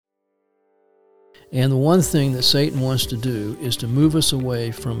And the one thing that Satan wants to do is to move us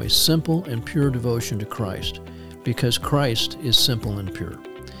away from a simple and pure devotion to Christ, because Christ is simple and pure.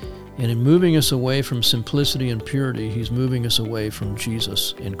 And in moving us away from simplicity and purity, he's moving us away from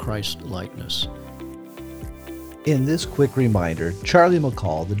Jesus and Christ-likeness. In this quick reminder, Charlie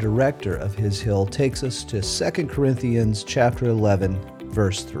McCall, the director of His Hill, takes us to 2 Corinthians chapter 11,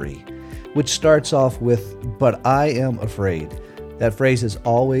 verse 3, which starts off with, "But I am afraid." That phrase has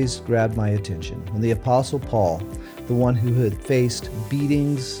always grabbed my attention. When the Apostle Paul, the one who had faced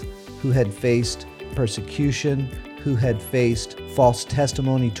beatings, who had faced persecution, who had faced false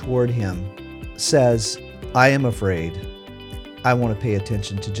testimony toward him, says, "I am afraid," I want to pay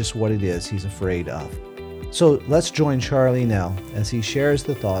attention to just what it is he's afraid of. So let's join Charlie now as he shares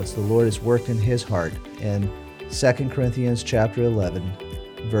the thoughts the Lord has worked in his heart in 2 Corinthians chapter 11,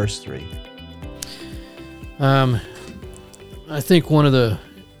 verse 3. I think one of the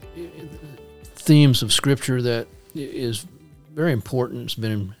themes of Scripture that is very important, has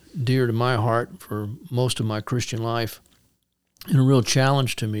been dear to my heart for most of my Christian life, and a real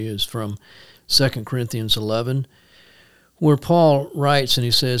challenge to me, is from 2 Corinthians 11, where Paul writes and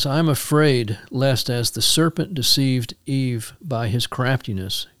he says, "I'm afraid lest as the serpent deceived Eve by his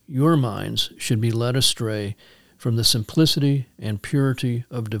craftiness, your minds should be led astray from the simplicity and purity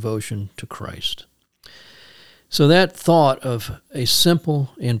of devotion to Christ." So that thought of a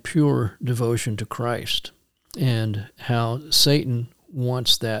simple and pure devotion to Christ, and how Satan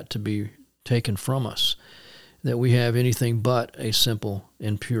wants that to be taken from us, that we have anything but a simple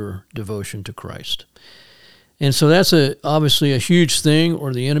and pure devotion to Christ. And so that's obviously a huge thing,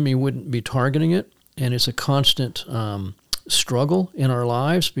 or the enemy wouldn't be targeting it. And it's a constant struggle in our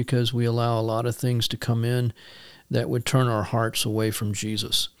lives, because we allow a lot of things to come in that would turn our hearts away from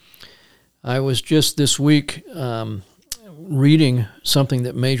Jesus. I was just this week reading something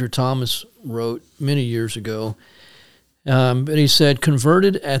that Major Thomas wrote many years ago. But he said,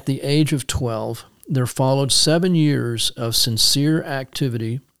 "Converted at the age of 12, there followed 7 years of sincere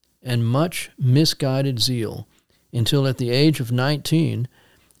activity and much misguided zeal, until at the age of 19,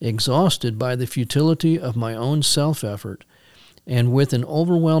 exhausted by the futility of my own self-effort, and with an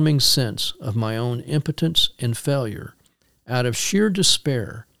overwhelming sense of my own impotence and failure, out of sheer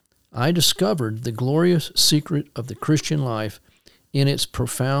despair, I discovered the glorious secret of the Christian life in its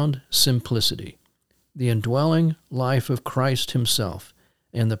profound simplicity, the indwelling life of Christ himself,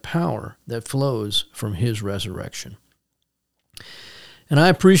 and the power that flows from his resurrection." And I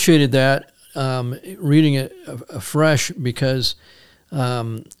appreciated that, reading it afresh, because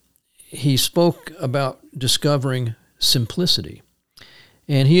he spoke about discovering simplicity.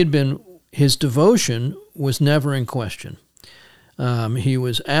 And his devotion was never in question. He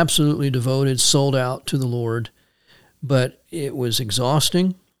was absolutely devoted, sold out to the Lord, but it was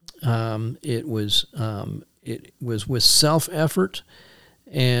exhausting. It was with self-effort,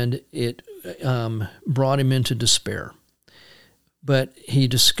 and it brought him into despair. But he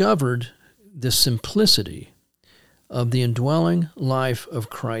discovered the simplicity of the indwelling life of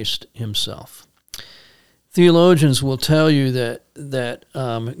Christ himself. Theologians will tell you that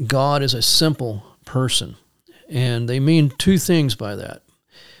God is a simple person, and they mean two things by that.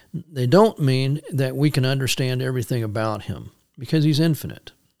 They don't mean that we can understand everything about him, because he's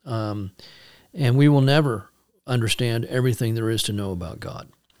infinite, and we will never understand everything there is to know about God.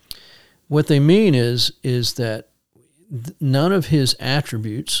 What they mean is that none of his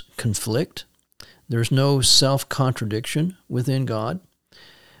attributes conflict. There's no self-contradiction within God.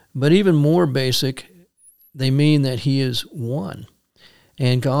 But even more basic, they mean that he is one.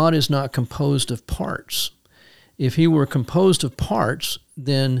 And God is not composed of parts. If he were composed of parts,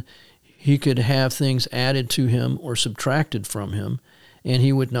 then he could have things added to him or subtracted from him, and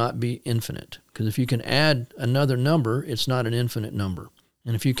he would not be infinite. Because if you can add another number, it's not an infinite number.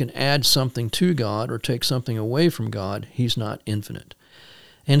 And if you can add something to God or take something away from God, he's not infinite.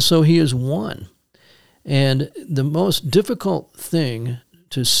 And so he is one. And the most difficult thing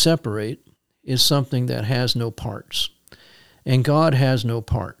to separate is something that has no parts. And God has no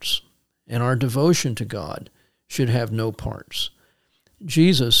parts. And our devotion to God should have no parts.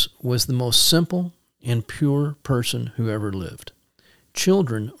 Jesus was the most simple and pure person who ever lived.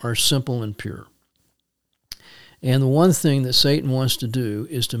 Children are simple and pure. And the one thing that Satan wants to do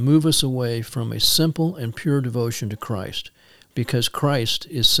is to move us away from a simple and pure devotion to Christ, because Christ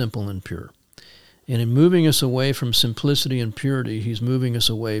is simple and pure. And in moving us away from simplicity and purity, he's moving us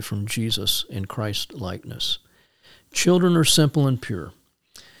away from Jesus and Christ-likeness. Children are simple and pure.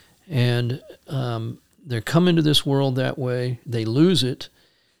 And they come into this world that way. They lose it.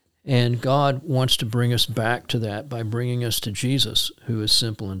 And God wants to bring us back to that by bringing us to Jesus, who is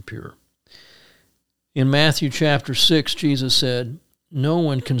simple and pure. In Matthew chapter 6, Jesus said, no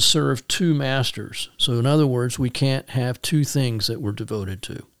one can serve two masters. So in other words, we can't have two things that we're devoted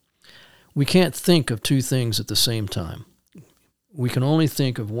to. We can't think of two things at the same time. We can only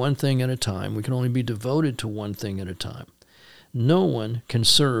think of one thing at a time. We can only be devoted to one thing at a time. No one can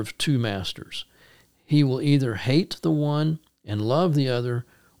serve two masters. He will either hate the one and love the other,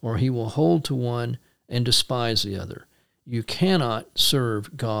 or he will hold to one and despise the other. You cannot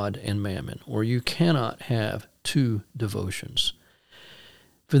serve God and mammon, or you cannot have two devotions.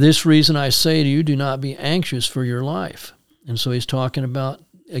 For this reason I say to you, do not be anxious for your life. And so he's talking about,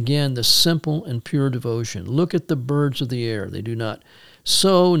 again, the simple and pure devotion. Look at the birds of the air. They do not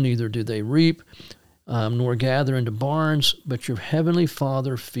sow, neither do they reap, nor gather into barns, but your heavenly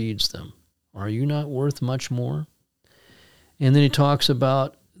Father feeds them. Are you not worth much more? And then he talks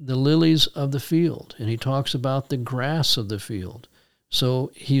about the lilies of the field, and he talks about the grass of the field.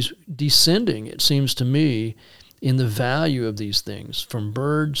 So he's descending, it seems to me, in the value of these things, from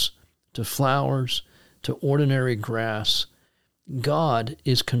birds to flowers to ordinary grass. God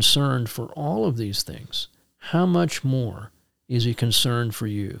is concerned for all of these things. How much more is he concerned for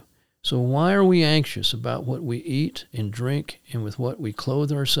you? So why are we anxious about what we eat and drink and with what we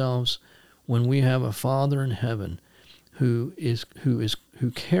clothe ourselves when we have a Father in heaven who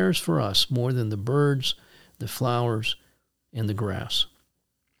cares for us more than the birds, the flowers, and the grass?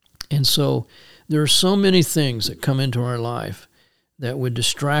 And so there are so many things that come into our life that would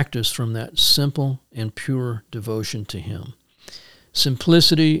distract us from that simple and pure devotion to him.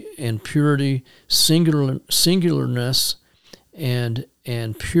 Simplicity and purity, singularness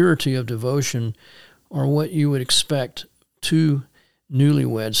and purity of devotion are what you would expect two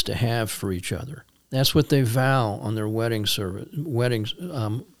newlyweds to have for each other. That's what they vow on their wedding service.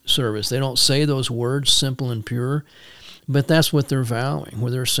 They don't say those words, simple and pure, but that's what they're vowing,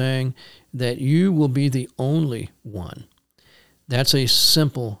 where they're saying that you will be the only one. That's a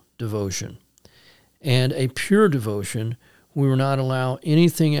simple devotion. And a pure devotion, we will not allow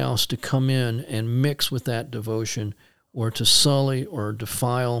anything else to come in and mix with that devotion or to sully or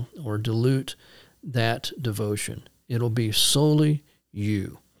defile or dilute that devotion. It'll be solely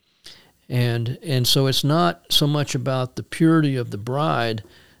you. And so it's not so much about the purity of the bride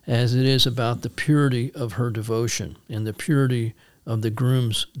as it is about the purity of her devotion and the purity of the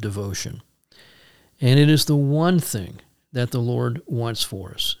groom's devotion. And it is the one thing that the Lord wants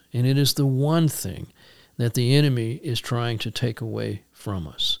for us. And it is the one thing that the enemy is trying to take away from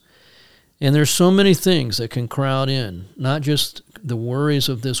us. And there's so many things that can crowd in, not just the worries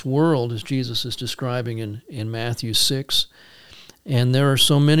of this world, as Jesus is describing in Matthew 6, and there are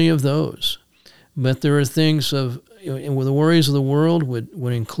so many of those. But there are things of, the worries of the world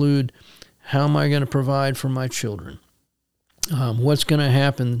would include, how am I going to provide for my children? What's going to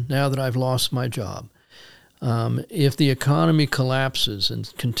happen now that I've lost my job? If the economy collapses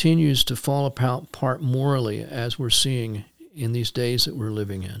and continues to fall apart morally, as we're seeing in these days that we're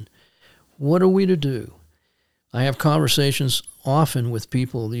living in, what are we to do? I have conversations often with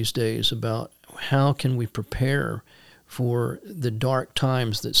people these days about how can we prepare for the dark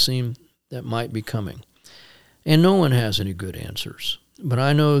times that might be coming. And no one has any good answers. But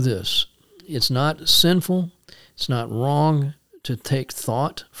I know this: it's not sinful, it's not wrong to take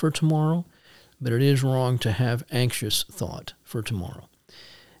thought for tomorrow, but it is wrong to have anxious thought for tomorrow.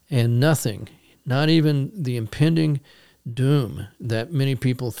 And nothing, not even the impending doom that many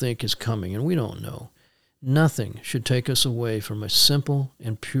people think is coming, and we don't know, nothing should take us away from a simple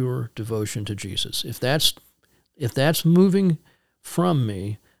and pure devotion to Jesus. If that's moving from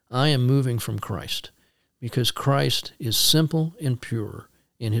me, I am moving from Christ, because Christ is simple and pure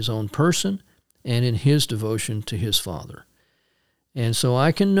in his own person and in his devotion to his Father. And so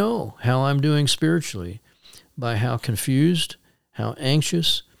I can know how I'm doing spiritually by how confused, how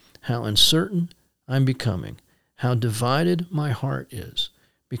anxious, how uncertain I'm becoming, how divided my heart is,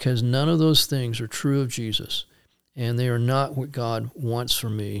 because none of those things are true of Jesus, and they are not what God wants for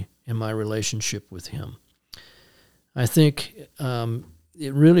me in my relationship with him. I think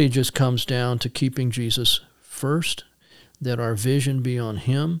it really just comes down to keeping Jesus first, that our vision be on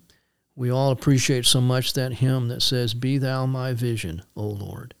him. We all appreciate so much that hymn that says, "Be thou my vision, O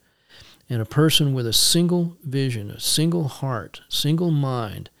Lord." And a person with a single vision, a single heart, single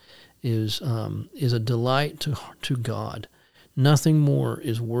mind is a delight to God. Nothing more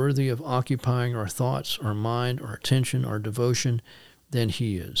is worthy of occupying our thoughts, our mind, our attention, our devotion than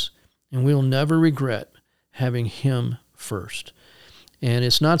he is. And we'll never regret having him first. And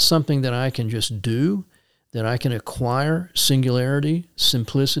it's not something that I can just do, that I can acquire singularity,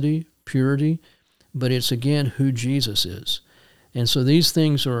 simplicity, purity, but it's again who Jesus is. And so these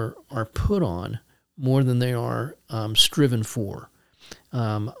things are put on more than they are striven for.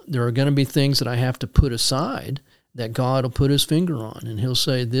 There are going to be things that I have to put aside that God will put his finger on, and he'll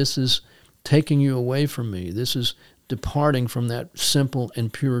say, this is taking you away from me. This is departing from that simple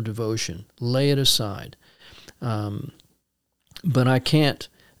and pure devotion. Lay it aside. But I can't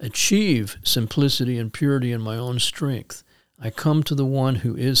achieve simplicity and purity in my own strength. I come to the one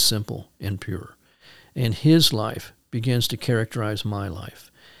who is simple and pure, and his life begins to characterize my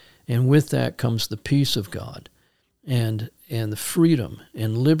life. And with that comes the peace of God and the freedom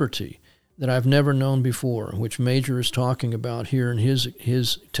and liberty that I've never known before, which Major is talking about here in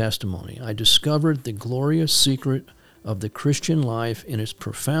his testimony. I discovered the glorious secret of the Christian life in its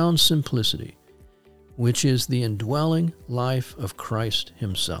profound simplicity, which is the indwelling life of Christ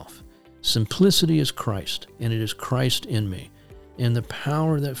himself. Simplicity is Christ, and it is Christ in me, and the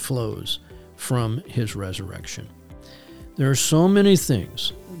power that flows from his resurrection. There are so many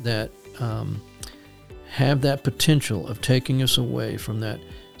things that have that potential of taking us away from that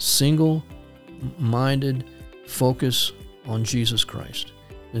single-minded focus on Jesus Christ.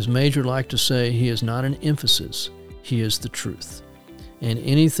 As Major liked to say, he is not an emphasis, he is the truth. And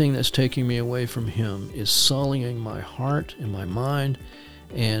anything that's taking me away from him is sullying my heart and my mind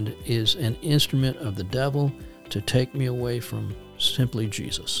and is an instrument of the devil to take me away from simply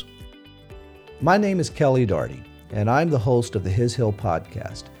Jesus. My name is Kelly Daugherty, and I'm the host of the His Hill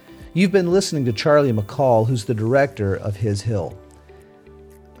podcast. You've been listening to Charlie McCall, who's the director of His Hill.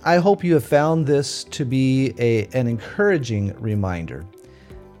 I hope you have found this to be an encouraging reminder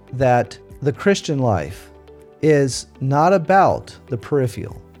that the Christian life is not about the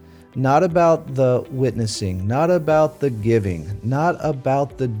peripheral, not about the witnessing, not about the giving, not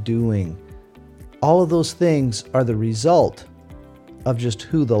about the doing. All of those things are the result of just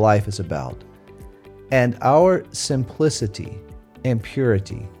who the life is about. And our simplicity and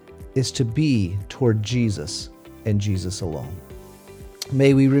purity is to be toward Jesus and Jesus alone.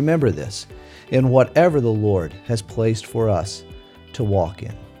 May we remember this in whatever the Lord has placed for us to walk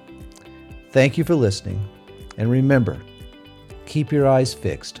in. Thank you for listening, and remember, keep your eyes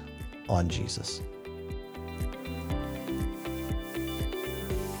fixed on Jesus.